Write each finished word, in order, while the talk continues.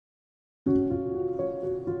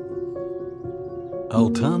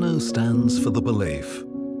Altano stands for the belief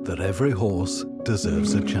that every horse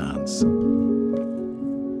deserves a chance.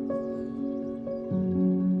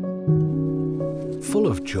 Full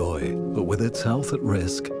of joy, but with its health at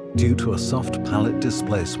risk due to a soft palate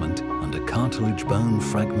displacement and a cartilage bone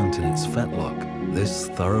fragment in its fetlock, this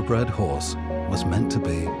thoroughbred horse was meant to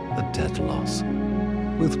be a dead loss.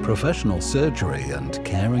 With professional surgery and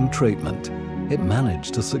caring treatment, it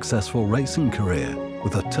managed a successful racing career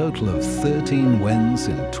with a total of 13 wins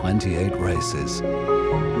in 28 races.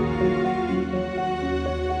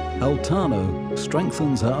 Altano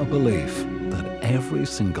strengthens our belief that every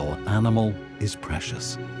single animal is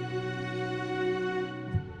precious.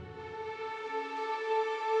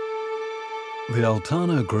 The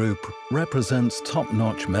Altano Group represents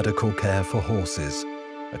top-notch medical care for horses,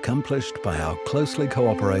 accomplished by our closely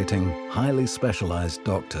cooperating, highly specialized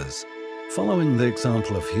doctors. Following the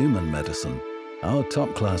example of human medicine, our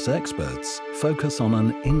top-class experts focus on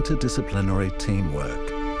an interdisciplinary teamwork.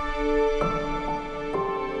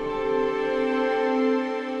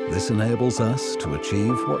 This enables us to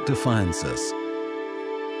achieve what defines us,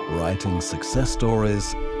 writing success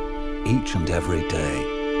stories each and every day.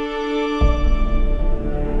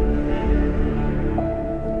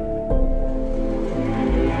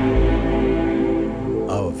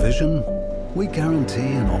 Our vision? We guarantee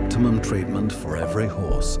an optimum treatment for every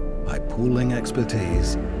horse by pooling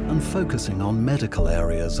expertise and focusing on medical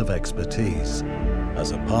areas of expertise.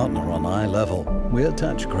 As a partner on eye level, we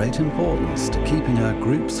attach great importance to keeping our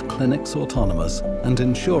group's clinics autonomous and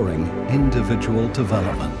ensuring individual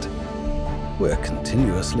development. We're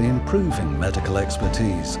continuously improving medical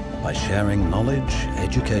expertise by sharing knowledge,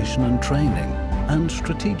 education and training, and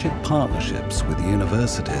strategic partnerships with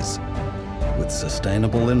universities. With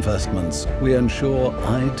sustainable investments, we ensure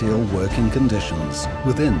ideal working conditions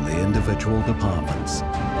within the individual departments.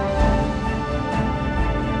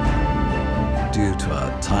 Due to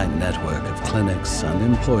our tight network of clinics and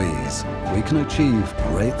employees, we can achieve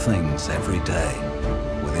great things every day,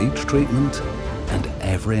 with each treatment and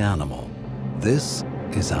every animal. This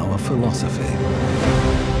is our philosophy.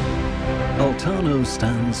 Altano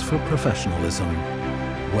stands for professionalism,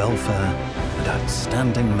 welfare, and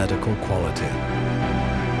outstanding medical quality.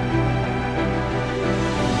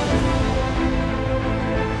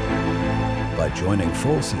 By joining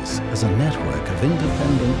forces as a network of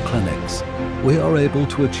independent clinics, we are able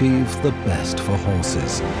to achieve the best for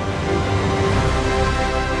horses.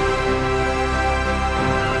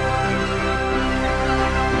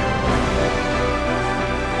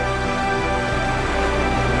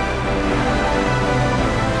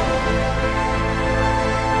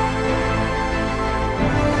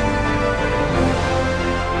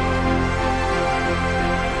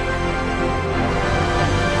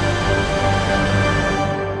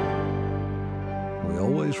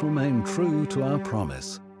 Remain true to our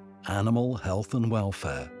promise, animal health and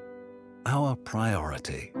welfare, our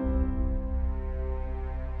priority.